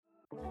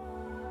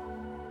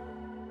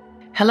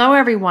Hello,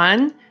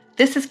 everyone.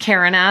 This is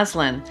Karen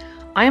Aslan.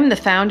 I am the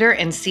founder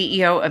and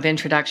CEO of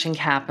Introduction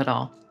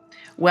Capital.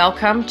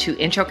 Welcome to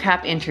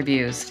IntroCap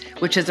Interviews,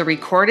 which is a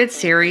recorded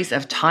series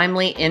of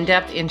timely,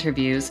 in-depth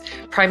interviews,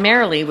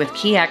 primarily with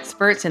key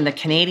experts in the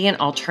Canadian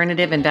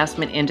alternative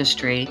investment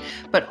industry,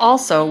 but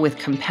also with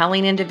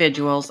compelling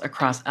individuals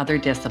across other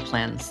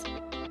disciplines.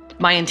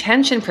 My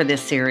intention for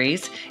this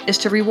series is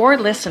to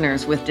reward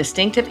listeners with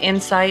distinctive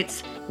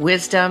insights,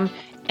 wisdom,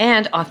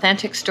 and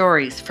authentic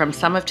stories from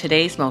some of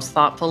today's most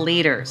thoughtful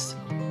leaders.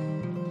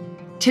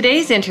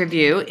 Today's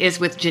interview is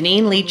with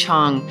Janine Lee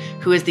Chong,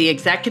 who is the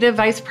Executive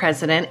Vice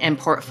President and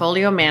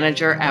Portfolio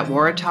Manager at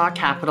Waratah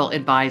Capital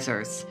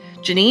Advisors.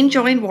 Janine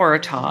joined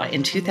Waratah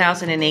in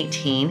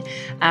 2018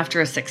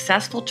 after a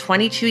successful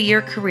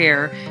 22-year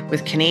career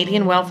with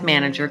Canadian wealth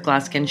manager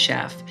Gluskin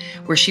Sheff,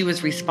 where she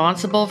was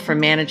responsible for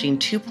managing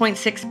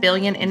 $2.6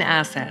 billion in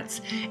assets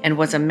and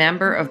was a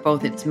member of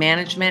both its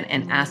management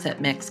and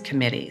asset mix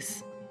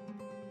committees.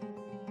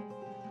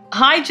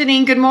 Hi,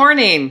 Janine. Good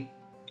morning.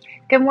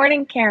 Good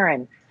morning,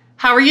 Karen.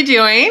 How are you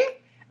doing?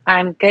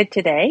 I'm good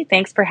today.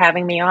 Thanks for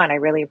having me on. I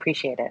really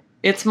appreciate it.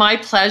 It's my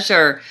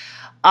pleasure.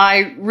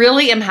 I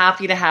really am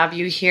happy to have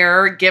you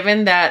here,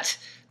 given that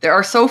there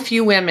are so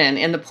few women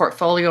in the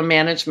portfolio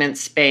management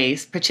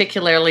space,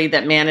 particularly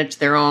that manage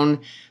their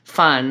own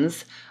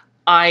funds.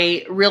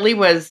 I really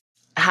was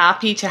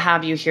happy to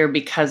have you here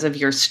because of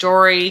your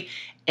story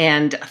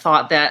and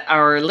thought that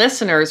our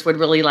listeners would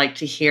really like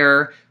to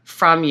hear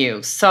from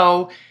you.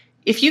 So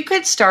if you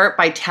could start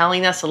by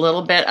telling us a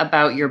little bit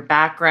about your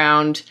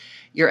background,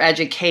 your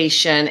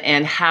education,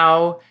 and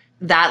how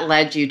that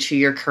led you to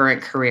your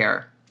current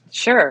career.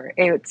 Sure.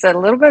 It's a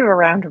little bit of a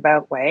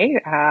roundabout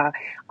way.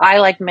 I,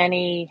 like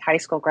many high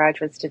school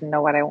graduates, didn't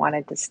know what I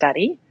wanted to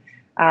study.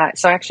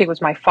 So actually it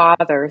was my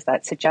father's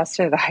that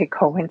suggested that I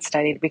go and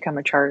study to become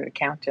a chartered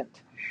accountant.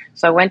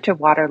 So I went to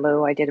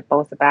Waterloo. I did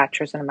both a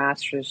bachelor's and a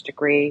master's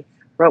degree,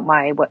 wrote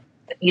my what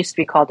used to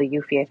be called a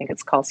UFI, I think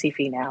it's called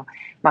CFI now,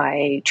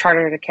 my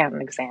chartered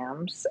accountant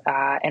exams,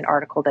 and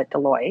articled at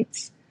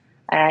Deloitte's.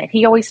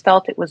 He always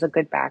felt it was a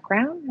good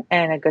background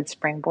and a good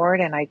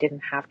springboard, and I didn't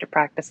have to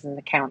practice as an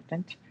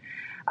accountant.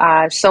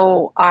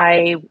 So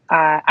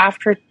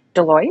after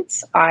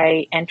Deloitte's,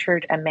 I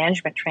entered a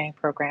management training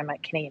program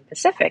at Canadian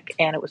Pacific,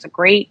 and it was a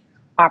great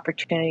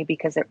opportunity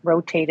because it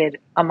rotated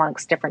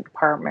amongst different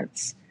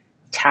departments,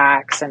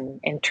 tax and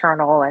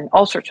internal and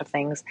all sorts of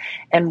things.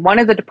 And one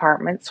of the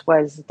departments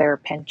was their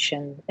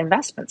pension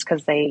investments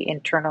because they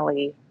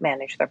internally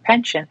manage their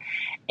pension.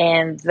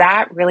 And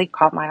that really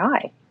caught my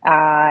eye.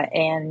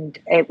 And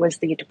it was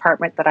the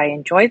department that I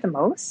enjoyed the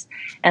most.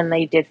 And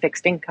they did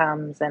fixed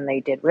incomes and they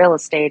did real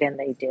estate and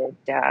they did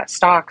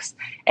stocks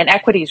and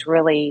equities.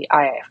 Really,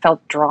 I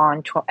felt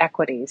drawn to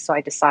equities. So I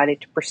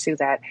decided to pursue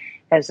that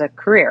as a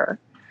career.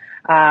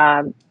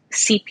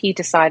 CP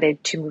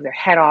decided to move their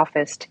head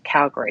office to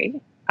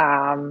Calgary.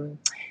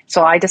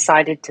 So I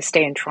decided to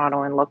stay in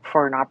Toronto and look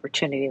for an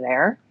opportunity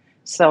there.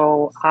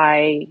 So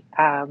I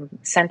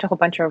sent a whole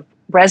bunch of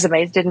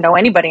resumes, didn't know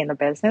anybody in the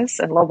business,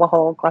 and lo and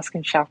behold,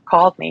 Gluskin Sheff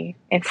called me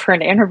in for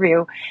an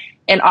interview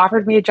and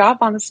offered me a job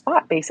on the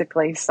spot,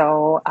 basically.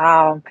 So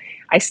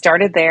I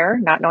started there,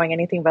 not knowing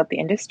anything about the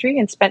industry,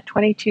 and spent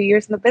 22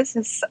 years in the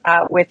business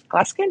with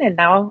Gluskin, and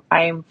now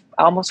I'm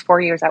almost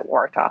 4 years at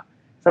Waratah.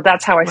 So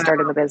that's how I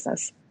started the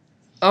business.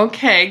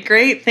 Okay,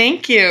 great.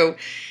 Thank you.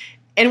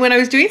 And when I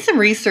was doing some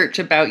research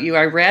about you,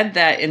 I read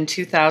that in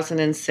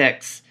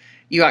 2006,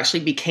 you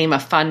actually became a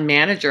fund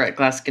manager at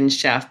Gluskin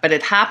Sheff, but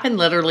it happened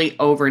literally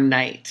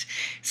overnight.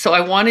 So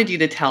I wanted you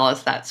to tell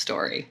us that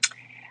story.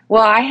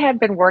 Well, I had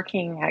been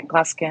working at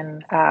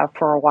Gluskin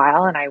for a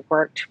while, and I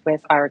worked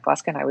with Ira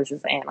Gluskin. I was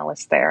his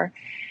analyst there.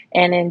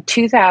 And in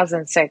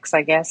 2006,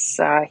 I guess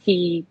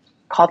he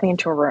called me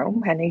into a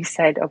room and he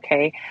said,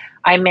 okay,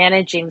 I'm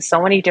managing so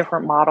many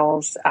different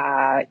models.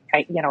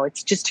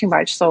 It's just too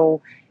much.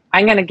 So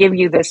I'm going to give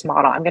you this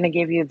model. I'm going to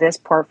give you this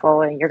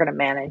portfolio and you're going to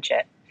manage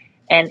it.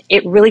 And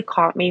it really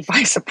caught me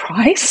by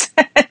surprise.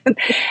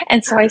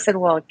 And so I said,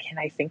 well, can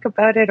I think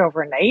about it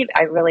overnight?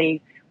 I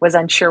really was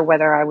unsure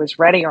whether I was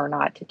ready or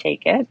not to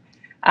take it.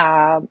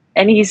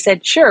 And he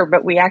said, sure,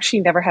 but we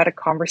actually never had a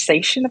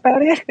conversation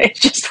about it. It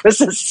just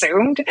was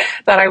assumed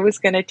that I was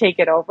going to take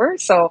it over.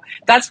 So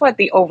that's what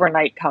the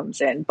overnight comes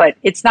in. But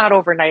it's not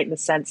overnight in the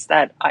sense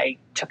that I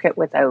took it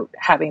without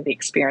having the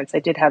experience. I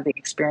did have the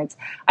experience.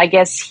 I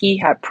guess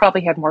he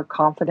probably had more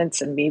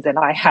confidence in me than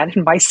I had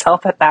in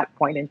myself at that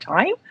point in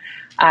time.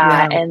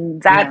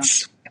 And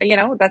that's,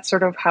 that's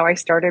sort of how I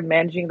started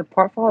managing the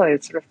portfolio.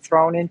 It's sort of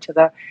thrown into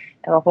the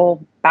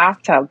whole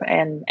bathtub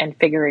and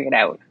figuring it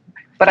out.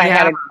 But I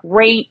had a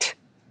great,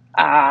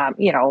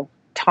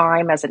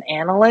 time as an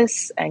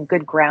analyst and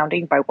good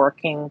grounding by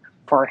working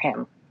for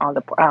him on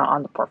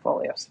the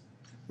portfolios.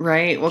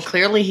 Right. Well,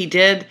 clearly he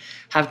did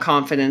have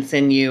confidence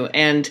in you.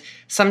 And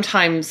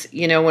sometimes,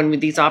 when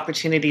these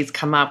opportunities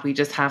come up, we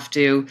just have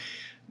to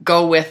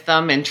go with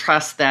them and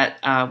trust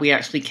that we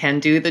actually can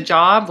do the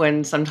job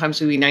when sometimes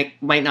we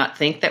might not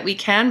think that we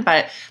can.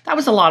 But that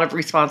was a lot of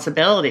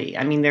responsibility.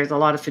 I mean, there's a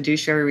lot of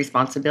fiduciary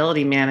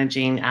responsibility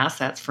managing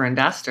assets for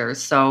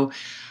investors. So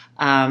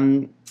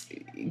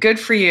good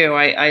for you.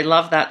 I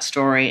love that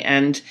story.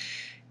 And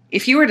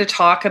if you were to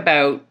talk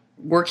about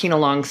working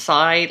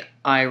alongside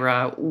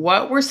Ira,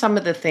 what were some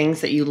of the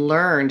things that you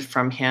learned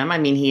from him? I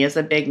mean, he is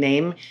a big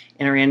name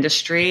in our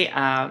industry.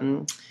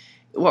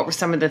 What were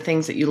some of the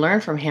things that you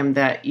learned from him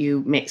that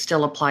you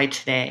still apply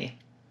today?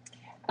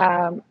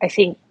 I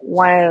think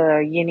one of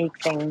the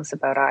unique things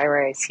about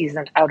Ira is he's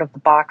an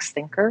out-of-the-box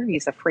thinker.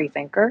 He's a free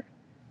thinker.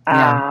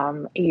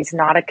 Yeah. He's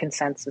not a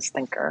consensus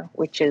thinker,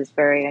 which is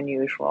very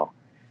unusual.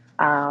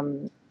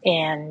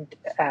 And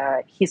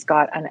he's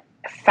got a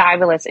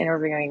fabulous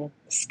interviewing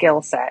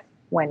skill set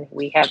when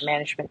we have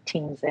management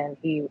teams in.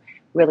 He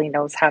really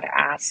knows how to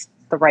ask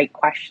the right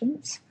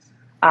questions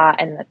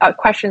and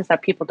questions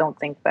that people don't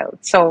think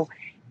about. So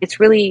it's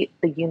really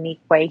the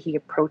unique way he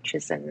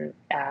approaches and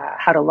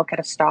how to look at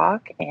a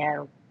stock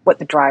and what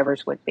the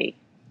drivers would be.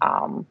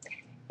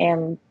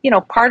 And,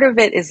 part of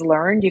it is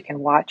learned. You can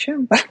watch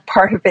him, but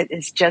part of it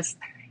is just,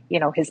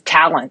 his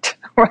talent,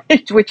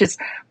 right? Which is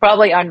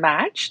probably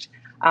unmatched.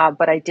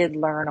 But I did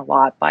learn a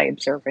lot by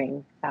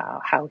observing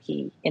how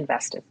he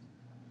invested.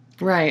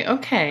 Right.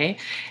 Okay.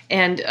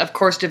 And of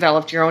course,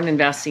 developed your own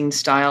investing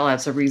style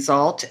as a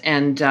result.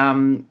 And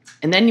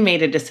then you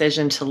made a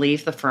decision to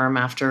leave the firm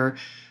after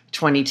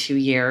 22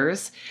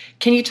 years.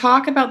 Can you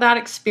talk about that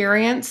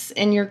experience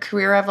in your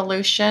career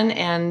evolution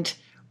and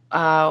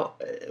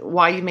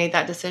why you made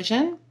that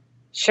decision?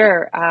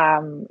 Sure.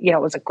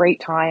 It was a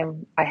great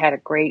time. I had a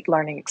great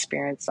learning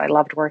experience. I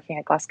loved working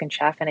at Gluskin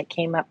Sheff, and it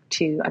came up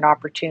to an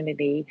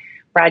opportunity.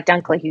 Brad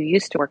Dunkley, who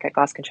used to work at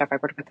Gluskin Sheff, I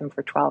worked with him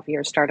for 12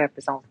 years, started up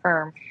his own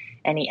firm,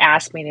 and he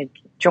asked me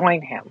to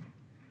join him.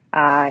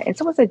 And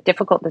so it was a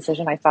difficult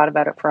decision. I thought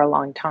about it for a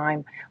long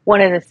time.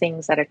 One of the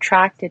things that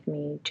attracted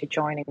me to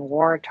joining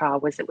Waratah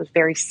was it was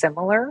very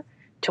similar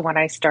to when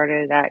I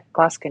started at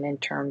Gluskin in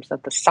terms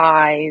of the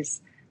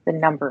size, the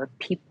number of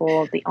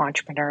people, the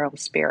entrepreneurial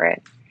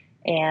spirit.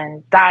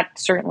 And that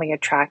certainly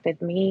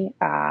attracted me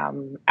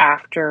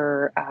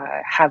after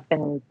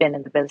having been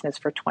in the business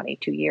for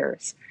 22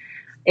 years.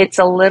 It's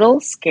a little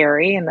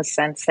scary in the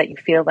sense that you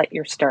feel that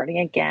you're starting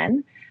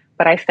again.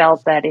 But I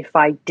felt that if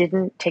I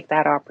didn't take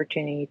that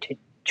opportunity to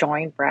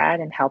join Brad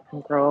and help him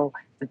grow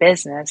the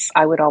business,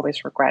 I would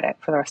always regret it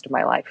for the rest of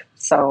my life.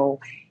 So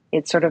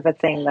it's sort of a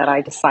thing that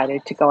I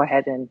decided to go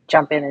ahead and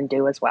jump in and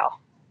do as well.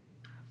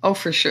 Oh,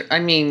 for sure. I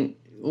mean,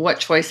 what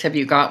choice have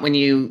you got when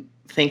you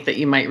think that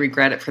you might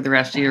regret it for the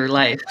rest of your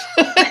life?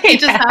 You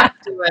just have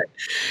to do it.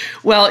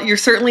 Well, you're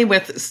certainly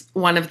with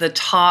one of the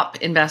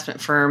top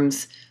investment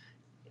firms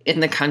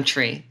in the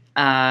country.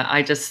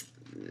 I just,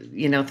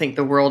 think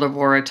the world of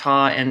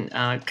Waratah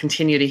and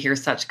continue to hear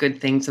such good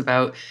things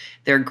about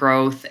their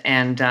growth.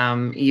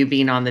 And you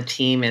being on the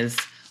team is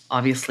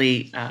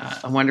obviously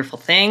a wonderful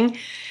thing.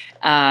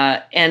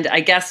 And I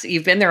guess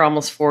you've been there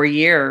almost 4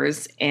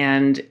 years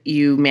and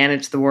you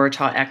manage the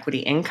Waratah Equity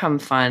Income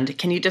Fund.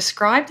 Can you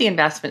describe the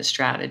investment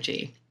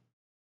strategy?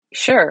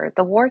 Sure.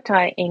 The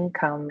Waratah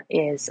Income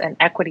is an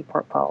equity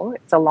portfolio.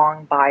 It's a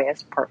long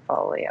bias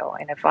portfolio.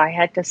 And if I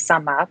had to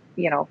sum up,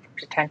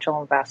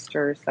 potential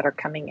investors that are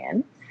coming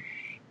in,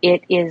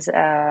 it is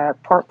a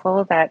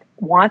portfolio that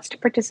wants to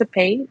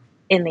participate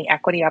in the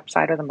equity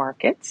upside of the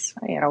markets.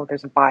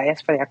 There's a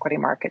bias for the equity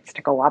markets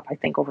to go up, I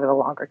think, over the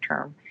longer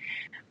term.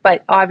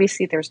 But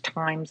obviously, there's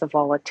times of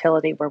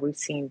volatility where we've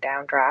seen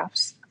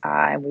downdrafts,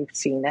 and we've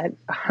seen it.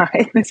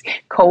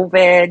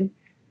 COVID,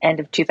 end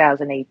of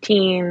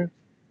 2018.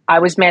 I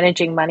was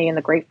managing money in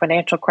the great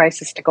financial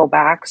crisis to go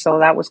back, so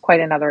that was quite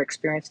another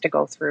experience to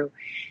go through.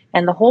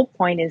 And the whole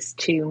point is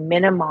to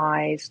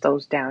minimize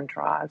those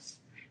downdraws,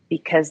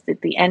 because at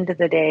the end of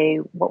the day,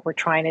 what we're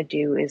trying to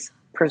do is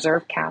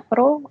preserve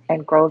capital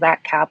and grow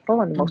that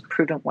capital in the most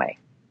prudent way.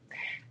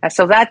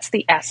 So that's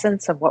the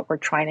essence of what we're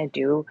trying to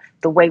do.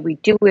 The way we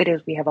do it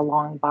is we have a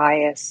long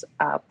bias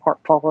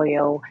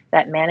portfolio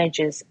that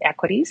manages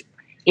equities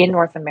in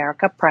North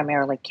America,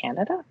 primarily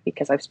Canada,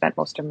 because I've spent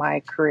most of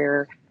my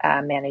career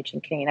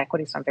managing Canadian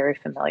equities, so I'm very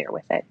familiar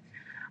with it.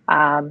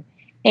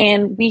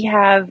 And we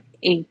have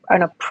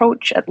an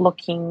approach at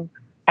looking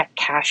at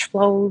cash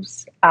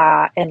flows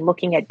and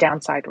looking at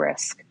downside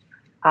risk.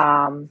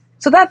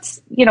 So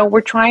that's, we're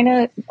trying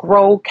to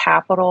grow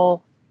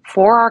capital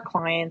for our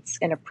clients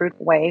in a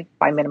prudent way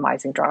by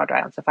minimizing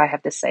drawdowns, if I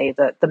have to say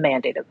the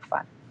mandate of the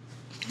fund.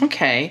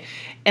 Okay.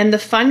 And the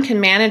fund can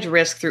manage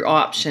risk through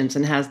options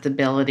and has the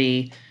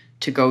ability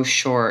to go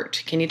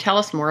short. Can you tell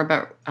us more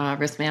about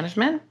risk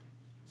management?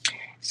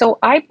 So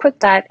I put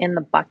that in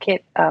the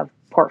bucket of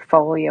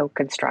portfolio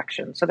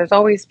construction. So there's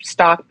always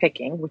stock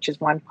picking, which is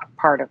one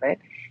part of it.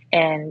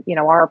 And,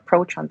 our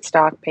approach on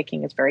stock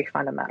picking is very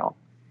fundamental.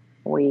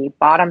 We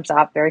bottoms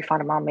up, very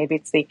fundamental. Maybe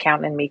it's the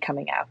accountant and me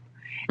coming out.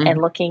 And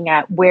looking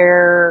at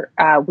where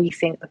we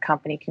think the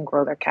company can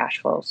grow their cash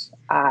flows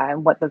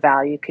and what the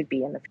value could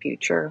be in the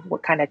future,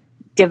 what kind of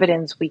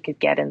dividends we could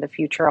get in the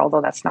future,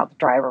 although that's not the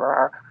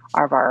driver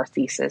of our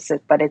thesis,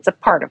 but it's a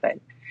part of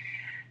it.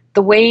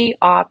 The way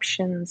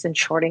options and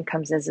shorting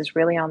comes is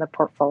really on the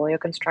portfolio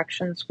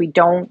constructions. We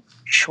don't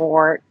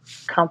short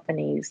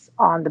companies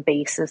on the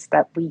basis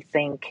that we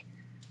think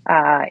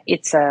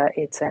it's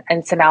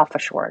an alpha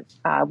short.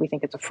 We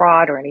think it's a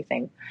fraud or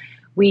anything.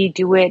 We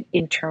do it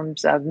in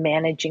terms of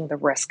managing the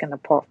risk in the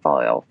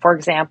portfolio. For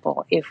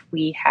example, if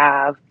we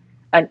have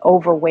an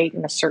overweight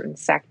in a certain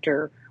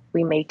sector,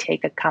 we may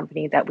take a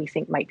company that we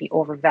think might be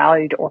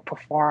overvalued or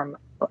perform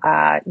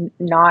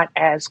not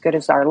as good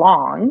as our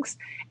longs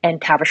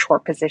and have a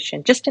short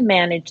position just to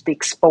manage the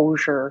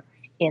exposure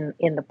in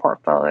the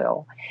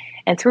portfolio.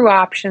 And through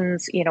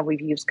options,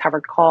 we've used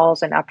covered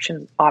calls and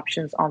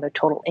options on the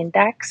total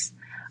index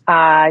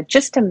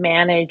just to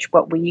manage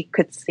what we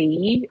could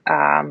see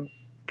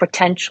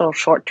potential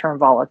short-term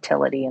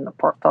volatility in the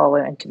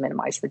portfolio and to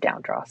minimize the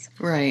downdraws.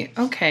 Right.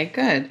 Okay,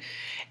 good.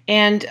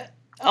 And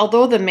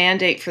although the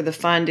mandate for the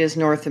fund is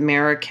North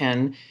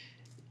American,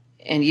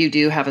 and you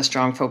do have a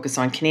strong focus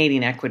on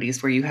Canadian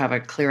equities where you have a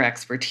clear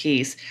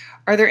expertise,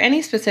 are there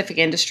any specific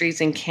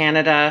industries in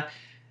Canada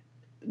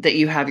that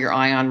you have your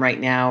eye on right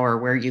now or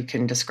where you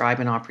can describe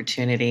an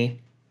opportunity?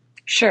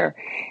 Sure.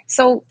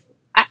 So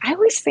I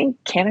always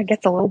think Canada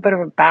gets a little bit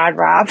of a bad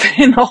rap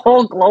in the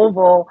whole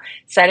global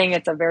setting.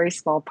 It's a very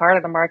small part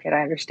of the market.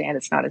 I understand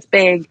it's not as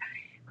big,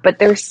 but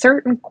there's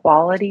certain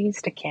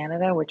qualities to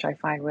Canada which I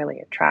find really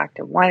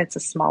attractive. One, it's a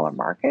smaller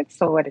market,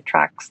 so it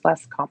attracts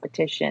less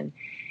competition.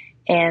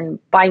 And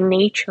by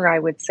nature, I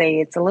would say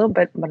it's a little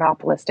bit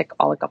monopolistic,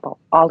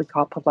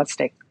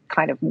 oligopolistic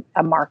kind of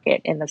a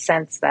market in the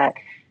sense that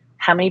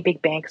how many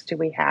big banks do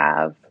we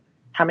have?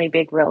 How many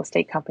big real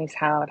estate companies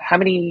have? How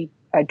many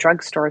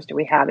drugstores do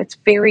we have? It's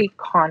very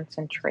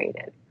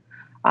concentrated.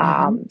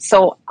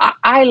 So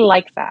I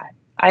like that.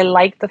 I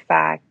like the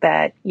fact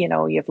that, you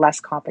have less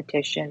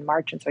competition.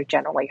 Margins are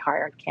generally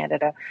higher in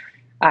Canada.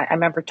 I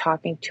remember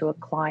talking to a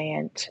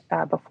client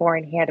before,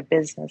 and he had a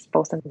business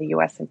both in the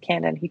US and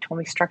Canada, and he told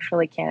me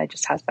structurally Canada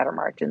just has better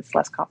margins,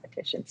 less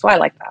competition. So I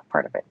like that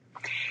part of it.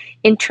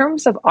 In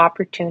terms of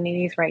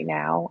opportunities right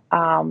now,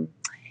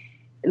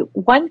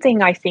 one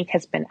thing I think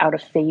has been out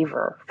of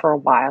favor for a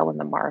while in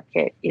the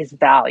market is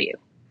value.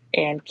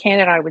 And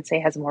Canada, I would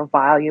say, has a more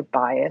value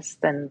bias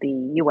than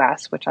the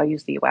US, which I'll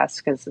use the US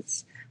because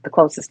it's the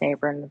closest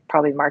neighbor and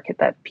probably the market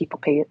that people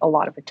pay a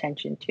lot of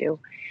attention to.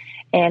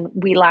 And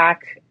we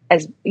lack,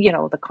 as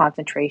the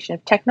concentration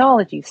of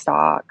technology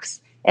stocks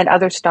and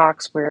other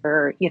stocks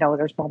where,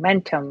 there's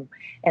momentum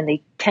and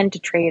they tend to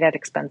trade at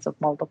expensive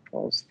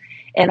multiples.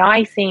 And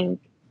I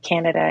think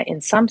Canada,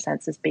 in some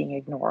sense, is being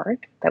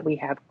ignored, that we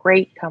have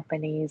great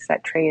companies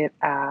that trade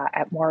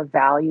at more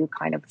value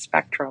kind of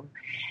spectrum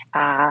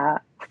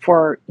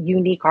for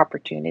unique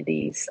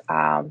opportunities.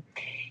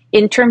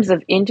 In terms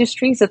of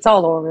industries, it's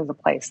all over the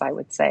place, I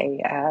would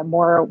say.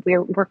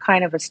 We're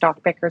kind of a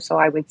stock picker, so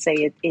I would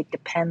say it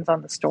depends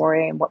on the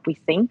story and what we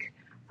think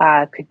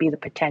could be the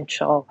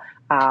potential.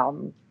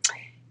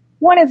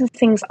 One of the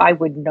things I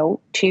would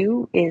note,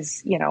 too,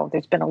 is,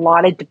 there's been a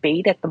lot of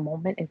debate at the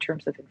moment in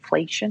terms of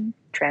inflation,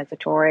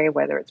 transitory,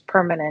 whether it's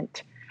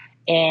permanent.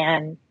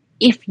 And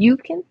if you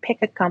can pick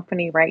a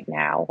company right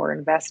now or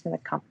invest in a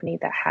company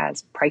that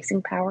has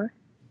pricing power,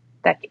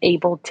 that's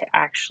able to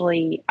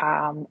actually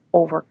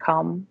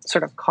overcome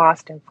sort of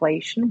cost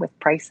inflation with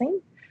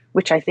pricing,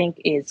 which I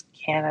think is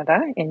Canada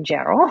in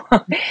general,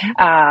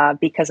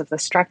 because of the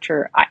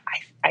structure,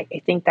 I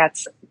think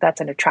that's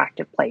an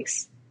attractive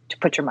place to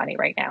put your money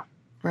right now.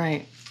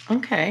 Right.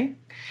 Okay.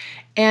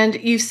 And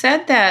you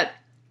said that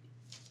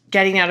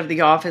getting out of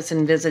the office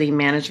and visiting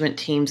management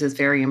teams is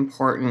very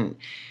important.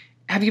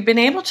 Have you been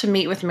able to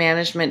meet with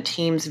management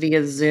teams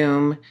via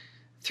Zoom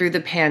through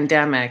the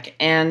pandemic?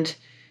 And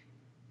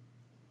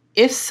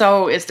if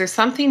so, is there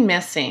something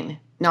missing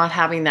not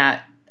having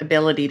that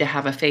ability to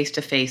have a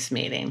face-to-face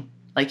meeting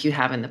like you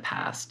have in the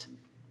past?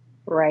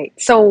 Right.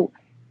 So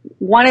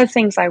one of the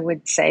things I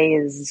would say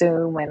is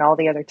Zoom and all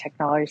the other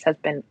technologies has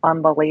been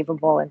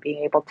unbelievable in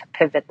being able to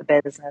pivot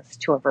the business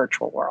to a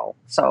virtual world.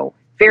 So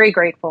very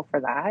grateful for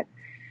that.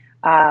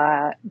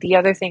 The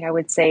other thing I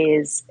would say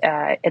is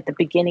at the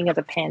beginning of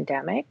the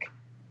pandemic,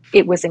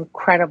 it was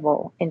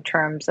incredible in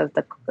terms of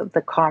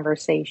the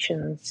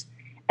conversations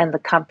and the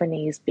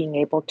companies being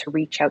able to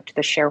reach out to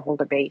the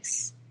shareholder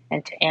base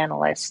and to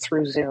analysts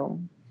through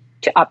Zoom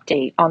to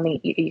update on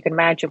you can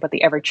imagine what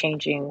the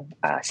ever-changing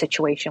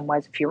situation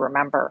was. If you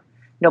remember,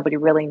 nobody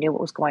really knew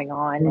what was going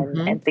on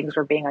and things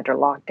were being under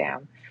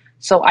lockdown.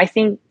 So I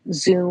think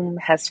Zoom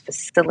has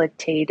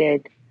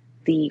facilitated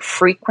the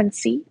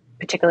frequency,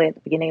 particularly at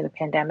the beginning of the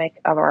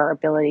pandemic, of our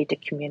ability to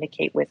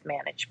communicate with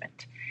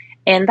management.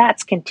 And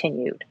that's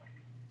continued.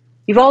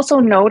 You've also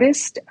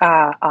noticed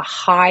a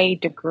high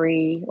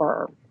degree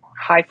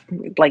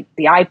like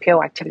the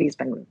IPO activity has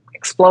been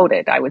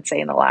exploded, I would say,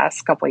 in the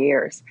last couple of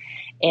years.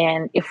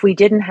 And if we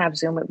didn't have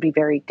Zoom, it would be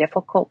very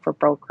difficult for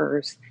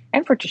brokers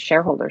and for just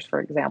shareholders,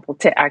 for example,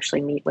 to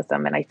actually meet with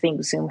them. And I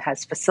think Zoom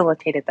has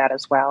facilitated that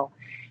as well.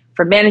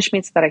 For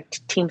teams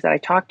that I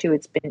talk to,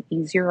 it's been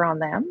easier on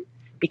them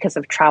because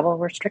of travel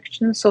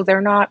restrictions. So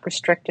they're not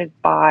restricted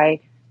by,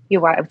 I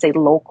would say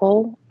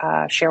local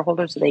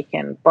shareholders. They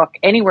can book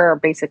anywhere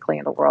basically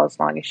in the world as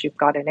long as you've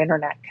got an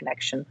internet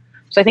connection.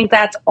 So I think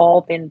that's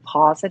all been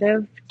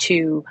positive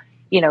to,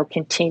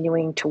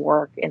 continuing to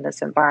work in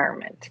this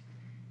environment.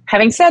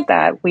 Having said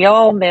that, we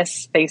all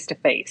miss face to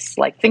face.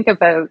 Like, think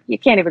about, you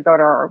can't even go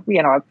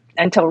to,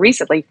 until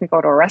recently, you can go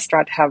to a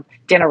restaurant to have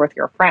dinner with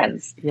your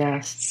friends.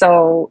 Yes.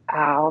 So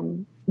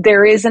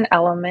there is an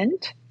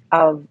element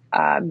of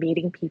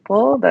meeting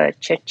people, the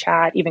chit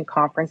chat, even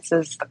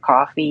conferences, the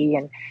coffee,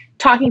 and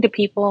talking to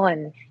people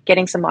and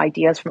getting some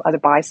ideas from other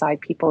buy side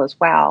people as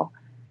well.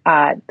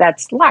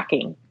 That's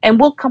lacking, and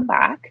we'll come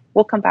back.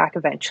 We'll come back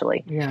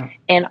eventually. Yeah.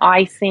 And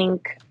I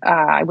think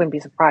I wouldn't be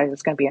surprised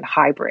it's going to be a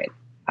hybrid.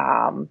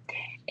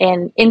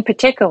 And in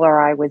particular,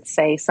 I would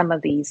say some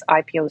of these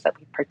IPOs that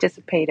we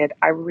participated,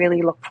 I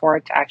really look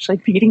forward to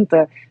actually meeting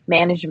the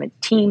management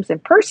teams in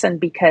person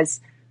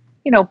because,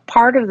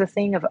 part of the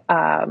thing of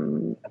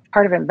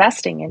part of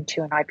investing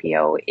into an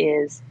IPO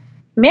is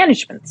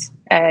managements.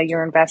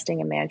 You're investing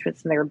in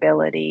managements and their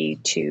ability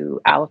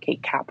to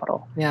allocate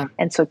capital. Yeah.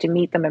 And so to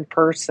meet them in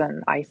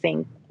person, I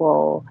think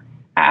will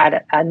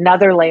add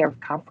another layer of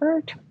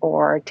comfort,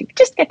 or to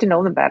just get to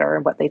know them better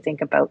and what they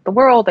think about the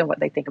world and what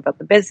they think about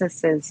the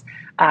businesses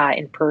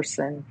in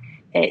person.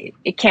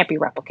 It can't be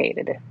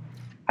replicated,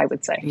 I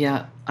would say.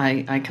 Yeah,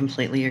 I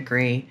completely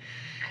agree.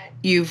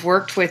 You've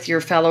worked with your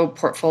fellow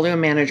portfolio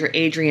manager,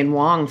 Adrian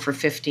Wong, for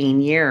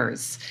 15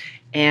 years,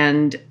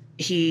 and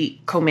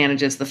he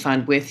co-manages the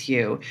fund with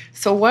you.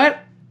 So what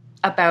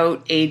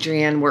about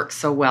Adrian works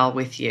so well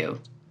with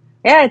you?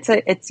 Yeah,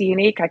 it's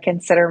unique. I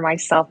consider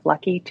myself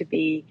lucky to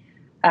be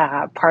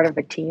part of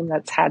a team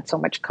that's had so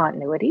much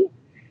continuity.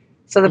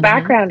 So the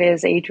background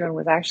is Adrian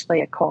was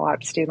actually a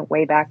co-op student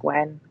way back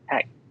when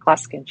at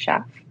Gluskin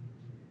Sheff.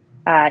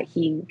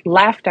 He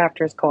left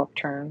after his co-op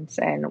terms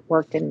and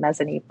worked in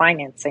mezzanine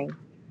financing.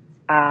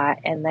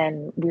 And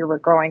then we were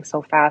growing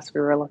so fast,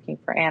 we were looking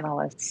for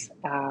analysts.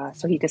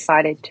 So he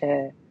decided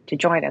to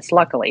join us,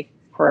 luckily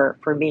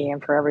for me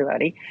and for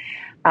everybody.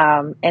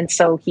 And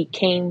so he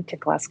came to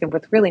Gluskin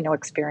with really no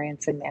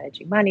experience in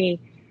managing money.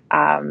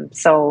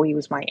 So he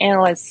was my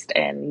analyst,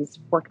 and he's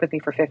worked with me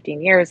for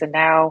 15 years. And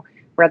now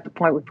we're at the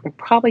point where we can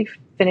probably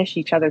finish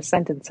each other's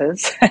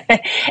sentences.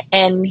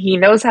 And he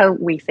knows how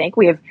we think.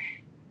 We have,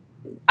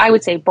 I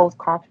would say, both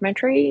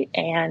complementary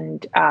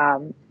and,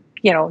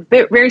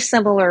 very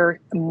similar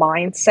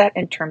mindset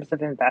in terms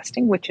of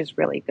investing, which is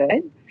really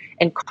good,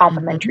 and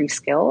complementary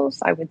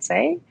skills, I would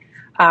say,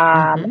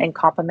 and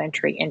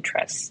complementary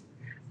interests.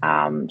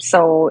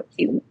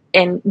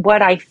 And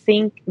what I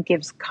think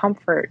gives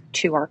comfort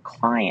to our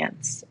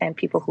clients and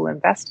people who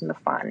invest in the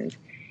fund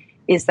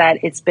is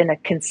that it's been a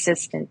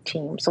consistent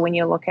team. So when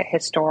you look at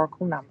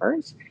historical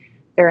numbers,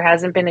 there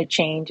hasn't been a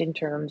change in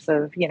terms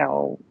of,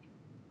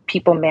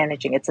 people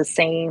managing. It's the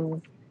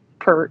same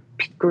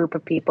group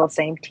of people,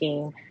 same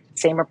team,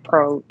 same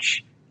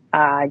approach,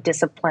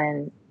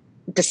 discipline,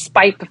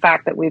 despite the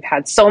fact that we've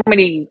had so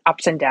many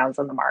ups and downs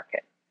in the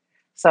market.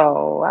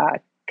 So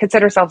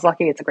consider ourselves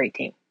lucky. It's a great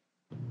team.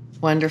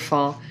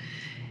 Wonderful.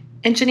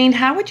 And Janine,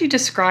 how would you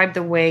describe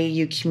the way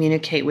you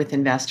communicate with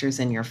investors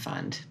in your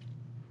fund?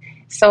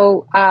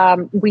 So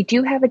we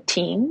do have a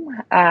team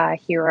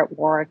here at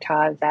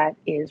Waratah that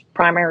is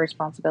primary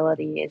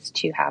responsibility is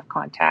to have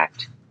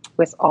contact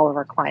with all of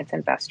our clients,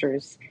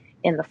 investors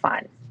in the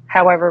fund.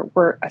 However,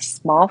 we're a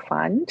small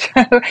fund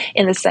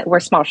in the sense we're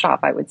a small shop,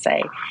 I would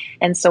say.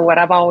 And so what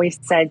I've always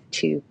said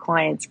to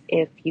clients,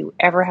 if you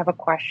ever have a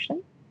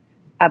question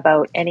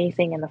about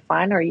anything in the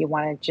fund or you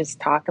want to just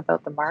talk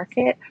about the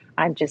market,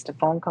 I'm just a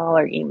phone call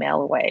or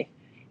email away.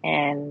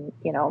 And,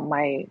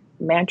 my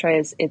mantra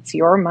is it's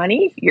your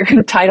money. You're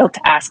entitled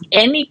to ask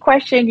any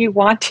question you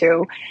want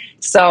to.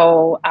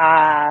 So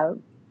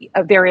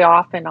very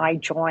often I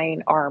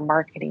join our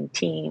marketing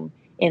team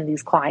in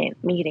these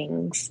client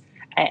meetings.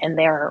 And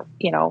they're,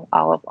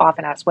 I'll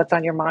often ask, what's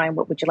on your mind?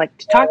 What would you like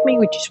to talk to me?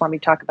 Would you just want me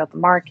to talk about the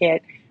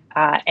market?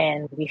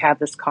 And we have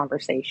this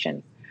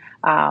conversation.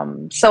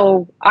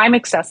 So I'm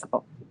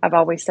accessible. I've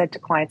always said to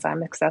clients,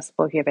 I'm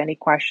accessible. If you have any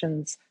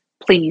questions,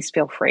 please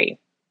feel free.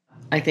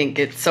 I think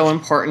it's so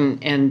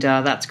important, and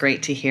that's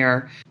great to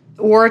hear.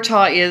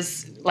 Waratah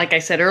is, like I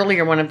said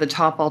earlier, one of the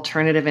top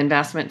alternative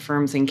investment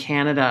firms in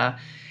Canada,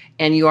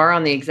 and you are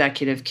on the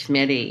executive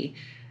committee.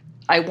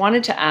 I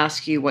wanted to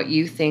ask you what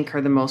you think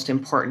are the most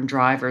important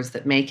drivers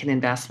that make an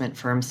investment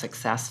firm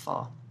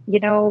successful.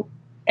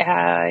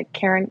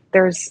 Karen,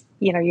 there's,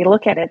 you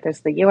look at it,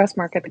 there's the U.S.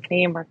 market, the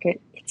Canadian market,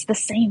 it's the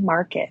same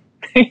market.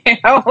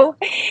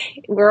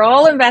 We're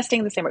all investing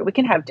in the same market. We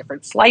can have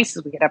different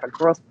slices. We could have a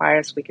growth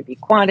bias. We could be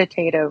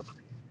quantitative.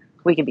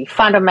 We can be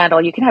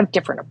fundamental. You can have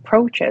different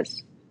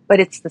approaches, but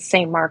it's the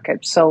same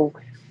market. So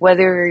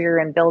whether you're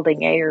in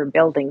building A or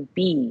building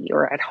B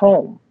or at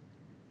home,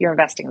 you're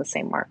investing in the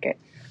same market.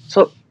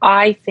 So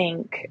I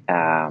think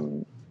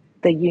the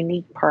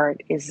unique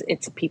part is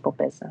it's a people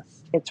business.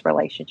 It's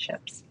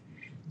relationships.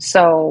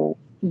 So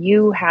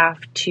you have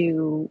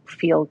to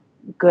feel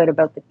good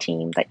about the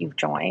team that you've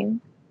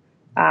joined,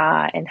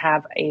 and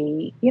have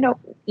we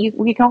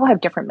can all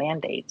have different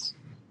mandates,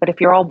 but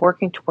if you're all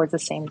working towards the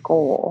same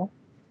goal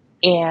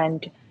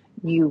and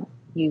you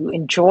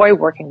enjoy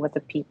working with the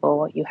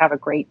people, you have a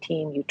great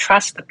team, you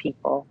trust the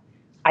people,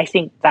 I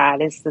think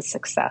that is the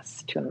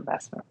success to an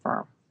investment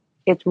firm.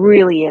 It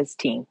really is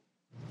team.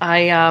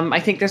 I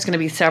think there's going to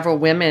be several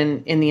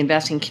women in the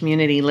investing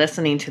community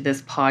listening to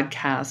this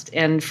podcast.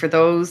 And for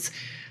those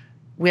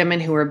women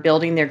who are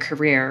building their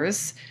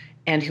careers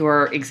and who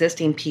are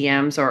existing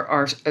PMs or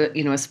are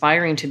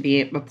aspiring to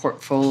be a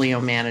portfolio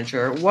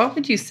manager, what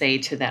would you say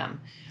to them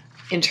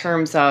in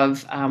terms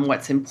of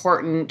what's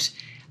important,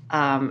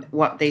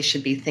 what they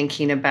should be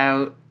thinking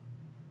about,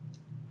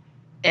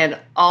 and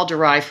all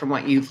derived from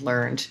what you've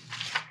learned?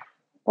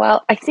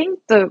 Well, I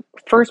think the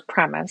first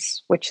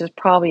premise, which is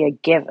probably a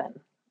given,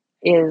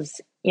 is,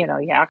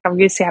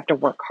 obviously you have to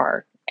work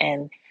hard.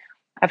 And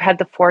I've had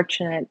the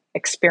fortunate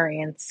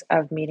experience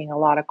of meeting a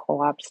lot of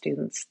co-op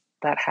students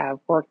that have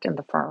worked in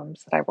the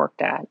firms that I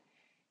worked at,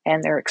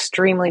 and they're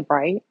extremely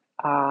bright,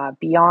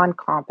 beyond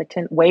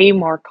competent, way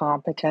more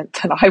competent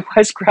than I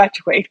was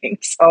graduating.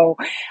 So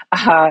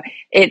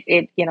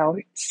it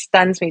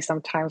stuns me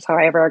sometimes how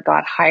I ever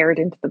got hired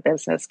into the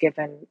business,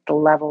 given the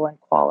level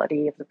and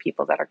quality of the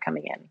people that are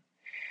coming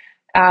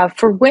in.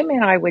 For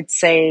women, I would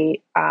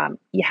say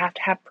you have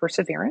to have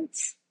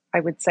perseverance, I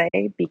would say,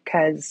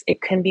 because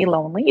it can be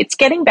lonely. It's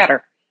getting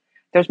better.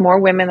 There's more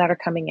women that are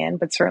coming in,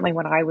 but certainly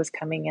when I was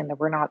coming in, there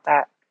were not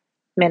that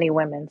many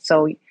women.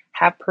 So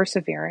have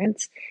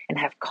perseverance and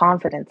have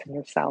confidence in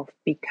yourself,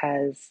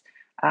 because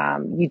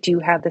you do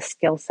have the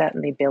skill set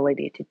and the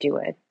ability to do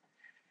it.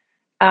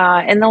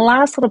 And the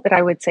last little bit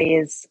I would say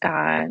is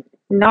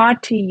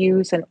not to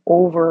use an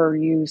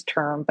overused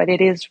term, but it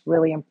is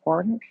really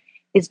important,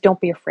 is don't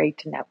be afraid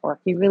to network.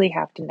 You really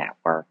have to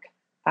network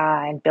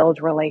and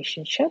build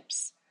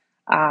relationships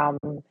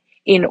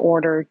in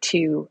order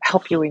to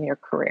help you in your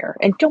career.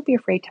 And don't be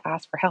afraid to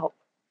ask for help,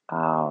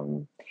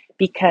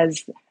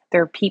 because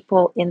there are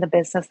people in the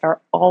business that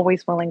are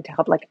always willing to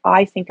help. Like,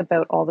 I think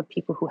about all the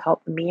people who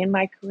helped me in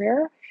my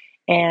career,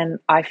 and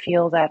I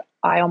feel that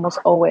I almost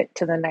owe it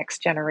to the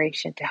next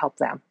generation to help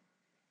them,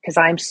 because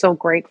I'm so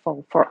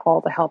grateful for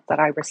all the help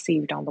that I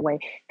received on the way.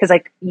 Because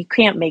you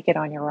can't make it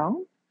on your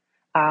own.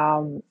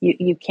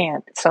 You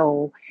can't.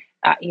 So,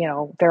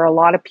 there are a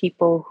lot of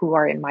people who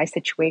are in my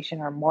situation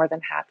are more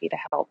than happy to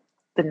help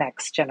the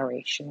next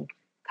generation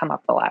come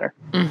up the ladder.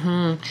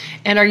 Mm-hmm.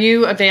 And are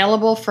you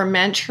available for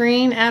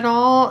mentoring at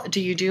all?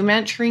 Do you do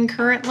mentoring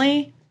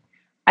currently?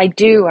 I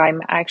do.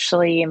 I'm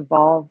actually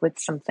involved with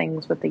some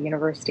things with the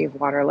University of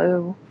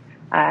Waterloo,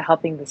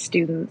 helping the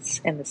students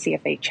in the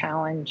CFA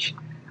Challenge.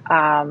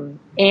 And,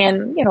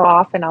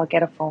 often I'll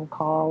get a phone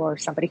call or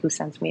somebody who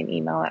sends me an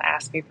email and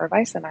asks me for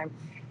advice, and I'm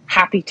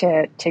happy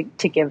to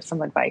give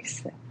some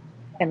advice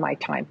in my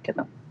time to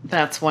them.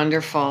 That's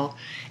wonderful.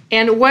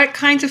 And what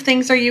kinds of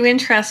things are you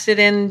interested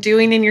in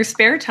doing in your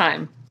spare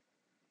time?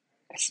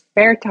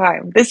 Spare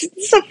time. This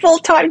is a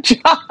full-time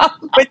job.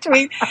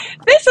 Between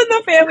this and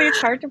the family,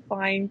 it's hard to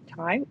find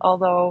time.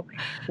 Although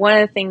one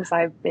of the things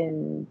I've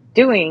been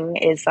doing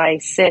is I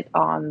sit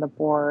on the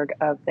board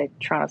of the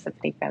Toronto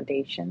Symphony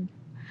Foundation.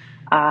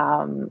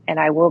 And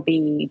I will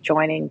be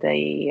joining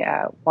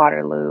the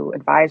Waterloo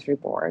Advisory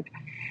Board.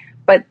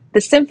 But the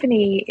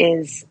Symphony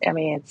is,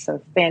 it's a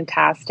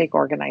fantastic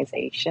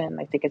organization.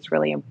 I think it's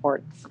really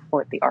important to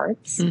support the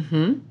arts.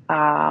 Mm-hmm.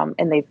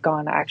 And they've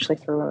gone actually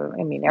through,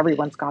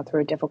 everyone's gone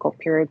through a difficult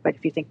period. But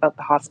if you think about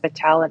the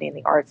hospitality and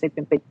the arts, they've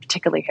been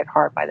particularly hit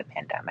hard by the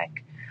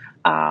pandemic.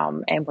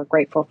 And we're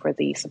grateful for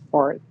the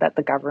support that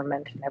the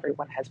government and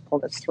everyone has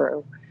pulled us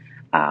through.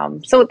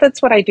 So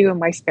that's what I do in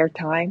my spare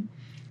time.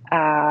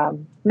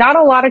 Not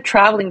a lot of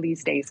traveling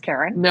these days,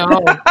 Karen. No.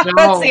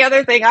 That's the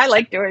other thing I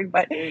like doing,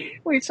 but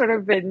we've sort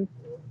of been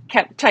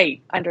kept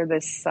tight under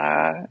this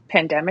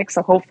pandemic.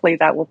 So hopefully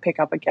that will pick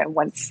up again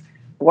once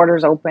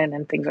borders open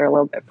and things are a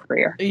little bit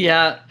freer.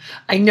 Yeah.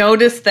 I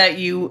noticed that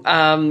you're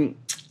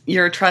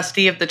a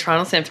trustee of the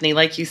Toronto Symphony,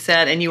 like you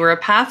said, and you were a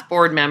past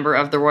board member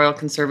of the Royal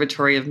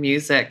Conservatory of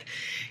Music.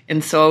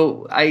 And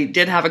so I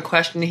did have a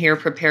question here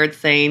prepared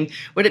saying,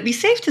 would it be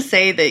safe to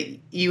say that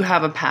you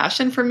have a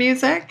passion for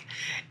music?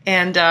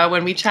 And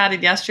when we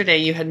chatted yesterday,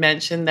 you had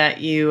mentioned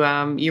that you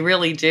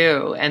really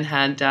do, and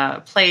had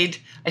played,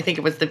 I think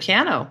it was the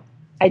piano.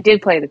 I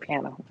did play the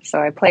piano. So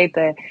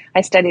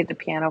I studied the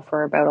piano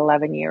for about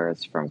 11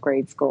 years, from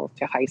grade school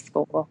to high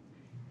school.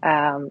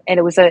 And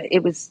it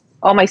was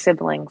all my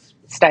siblings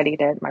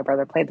studied it. My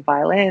brother played the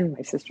violin.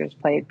 My sisters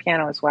played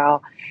piano as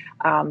well.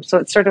 So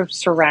it sort of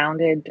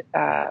surrounded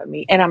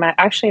me. And I'm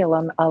actually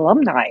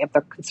alumni of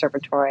the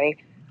conservatory.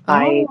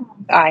 Oh.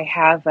 I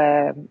have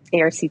a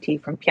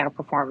ARCT from piano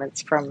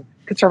performance from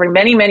conservatory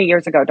many, many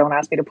years ago. Don't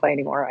ask me to play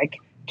anymore. I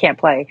can't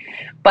play.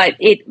 But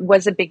it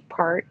was a big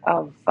part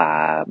of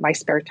my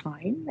spare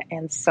time.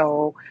 And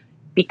so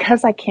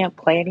because I can't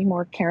play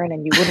anymore, Karen,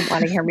 and you wouldn't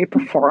want to hear me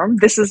perform,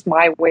 this is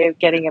my way of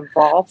getting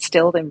involved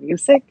still in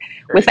music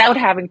without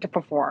having to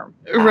perform.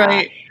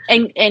 Right.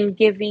 And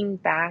giving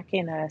back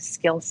in a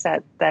skill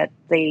set that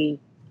they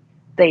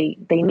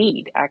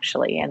need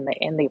actually, and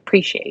they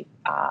appreciate,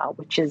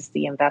 which is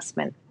the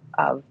investment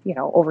of,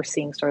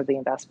 overseeing sort of the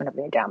investment of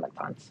the endowment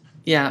funds.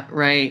 Yeah,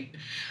 right.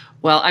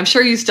 Well, I'm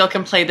sure you still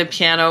can play the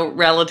piano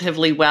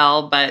relatively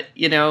well, but,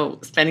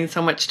 spending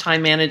so much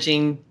time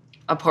managing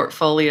a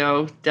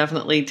portfolio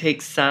definitely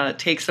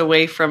takes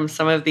away from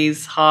some of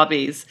these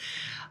hobbies.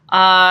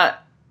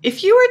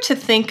 If you were to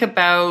think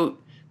about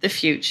the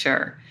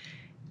future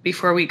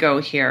before we go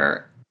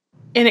here,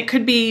 and it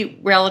could be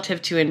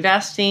relative to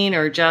investing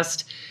or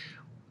just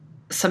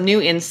some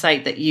new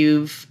insight that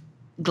you've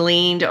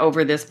gleaned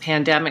over this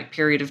pandemic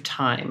period of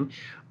time,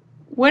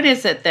 what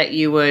is it that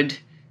you would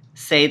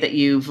say that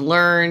you've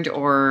learned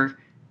or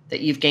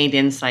that you've gained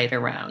insight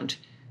around?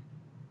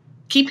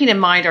 Keeping in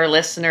mind our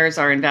listeners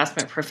are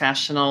investment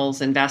professionals,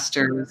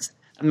 investors,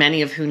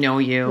 many of who know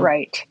you.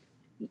 Right.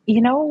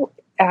 You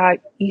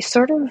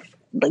sort of,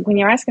 like, when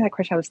you're asking that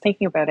question, I was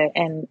thinking about it,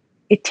 and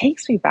it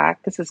takes me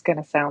back. This is going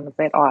to sound a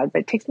bit odd,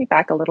 but it takes me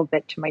back a little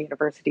bit to my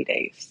university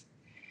days.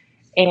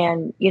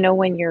 And,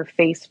 when you're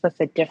faced with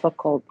a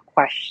difficult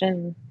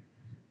question,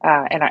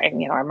 and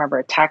I remember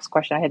a tax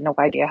question, I had no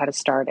idea how to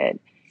start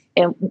it.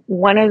 And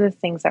one of the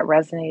things that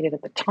resonated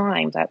at the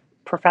time that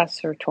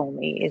professor told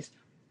me is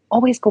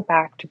always go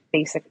back to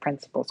basic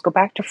principles, go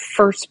back to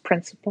first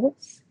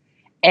principles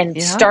and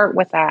start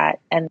with that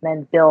and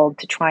then build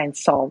to try and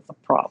solve the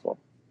problem.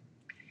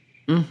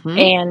 Mm-hmm.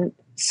 And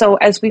so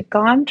as we've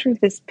gone through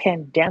this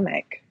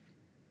pandemic,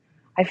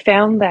 I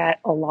found that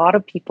a lot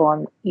of people,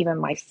 and even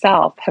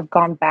myself, have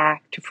gone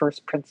back to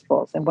first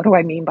principles. And what do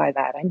I mean by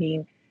that? I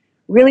mean,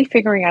 really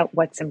figuring out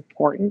what's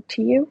important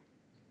to you,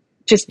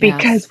 just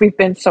because we've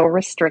been so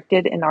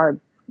restricted in our,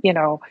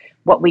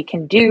 what we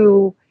can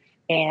do.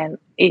 And,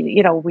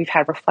 we've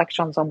had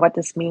reflections on what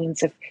this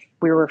means if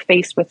we were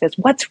faced with this,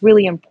 what's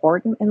really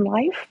important in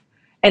life.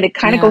 And it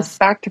kind of goes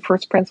back to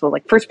first principles,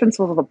 like first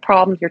principles of the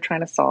problem you're trying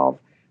to solve,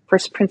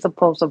 first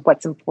principles of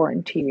what's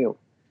important to you.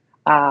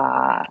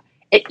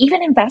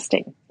 Even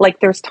investing, like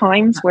there's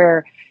times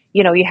where,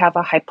 you have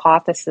a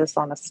hypothesis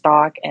on a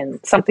stock and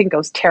something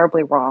goes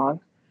terribly wrong,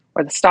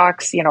 or the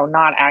stock's,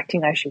 not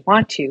acting as you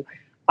want to.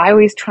 I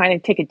always try to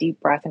take a deep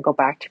breath and go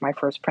back to my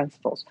first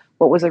principles.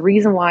 What was the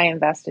reason why I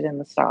invested in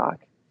the stock?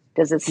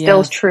 Does it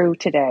still true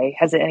today?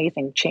 Has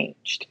anything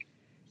changed?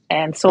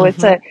 And so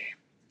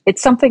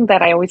it's something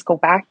that I always go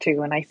back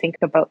to. And I think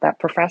about that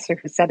professor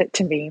who said it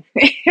to me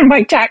in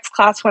my tax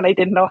class when I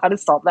didn't know how to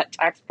solve that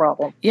tax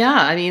problem. Yeah,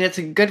 I mean, it's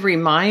a good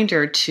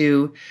reminder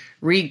to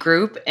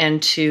regroup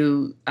and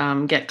to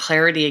get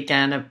clarity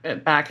again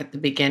back at the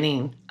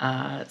beginning.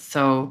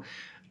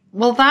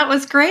 Well, that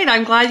was great.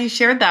 I'm glad you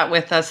shared that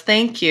with us.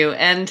 Thank you.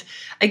 And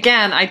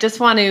again, I just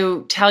want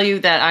to tell you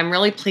that I'm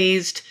really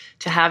pleased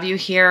to have you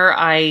here.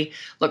 I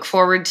look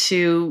forward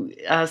to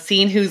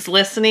seeing who's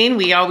listening.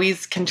 We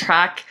always can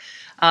track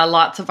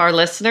lots of our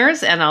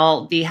listeners, and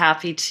I'll be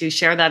happy to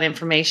share that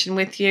information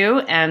with you.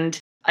 And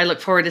I look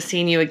forward to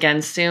seeing you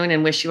again soon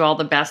and wish you all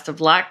the best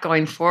of luck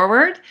going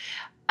forward.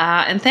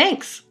 And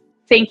thanks.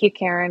 Thank you,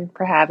 Karen,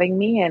 for having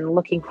me, and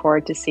looking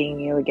forward to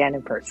seeing you again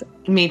in person.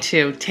 Me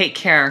too. Take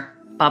care.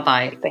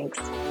 Bye-bye. Thanks.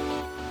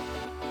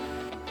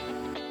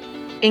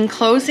 In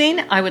closing,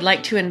 I would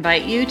like to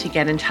invite you to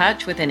get in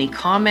touch with any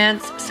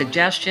comments,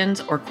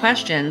 suggestions, or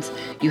questions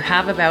you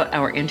have about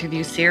our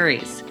interview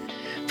series.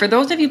 For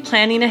those of you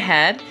planning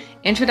ahead,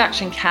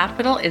 Introduction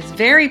Capital is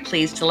very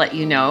pleased to let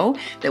you know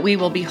that we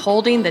will be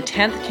holding the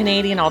 10th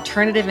Canadian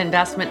Alternative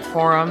Investment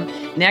Forum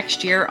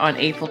next year on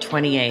April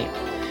 28th.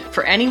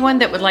 For anyone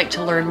that would like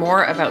to learn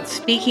more about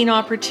speaking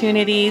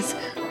opportunities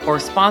or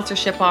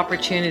sponsorship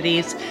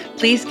opportunities,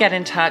 please get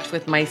in touch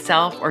with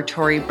myself or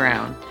Tori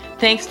Brown.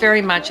 Thanks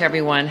very much,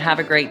 everyone. Have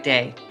a great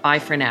day. Bye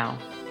for now.